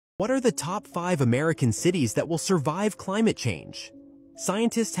What are the top 5 American cities that will survive climate change?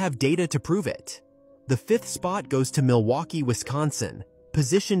 Scientists have data to prove it. The 5th spot goes to Milwaukee, Wisconsin,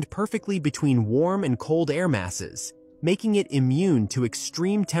 positioned perfectly between warm and cold air masses, making it immune to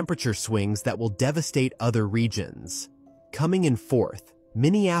extreme temperature swings that will devastate other regions. Coming in 4th,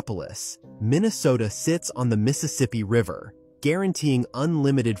 Minneapolis, Minnesota sits on the Mississippi River, guaranteeing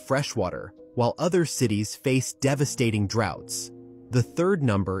unlimited freshwater, while other cities face devastating droughts. The 3rd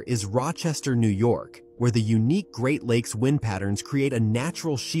number is Rochester, New York, where the unique Great Lakes wind patterns create a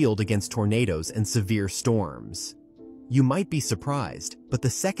natural shield against tornadoes and severe storms. You might be surprised, but the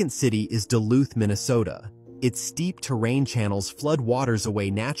 2nd city is Duluth, Minnesota. Its steep terrain channels flood waters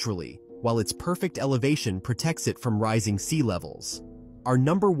away naturally, while its perfect elevation protects it from rising sea levels. Our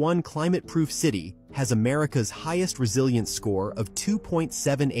number 1 climate-proof city has America's highest resilience score of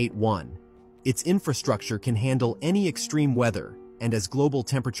 2.781. Its infrastructure can handle any extreme weather, and as global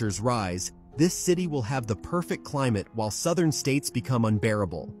temperatures rise, this city will have the perfect climate while southern states become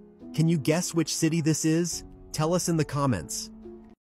unbearable. Can you guess which city this is? Tell us in the comments.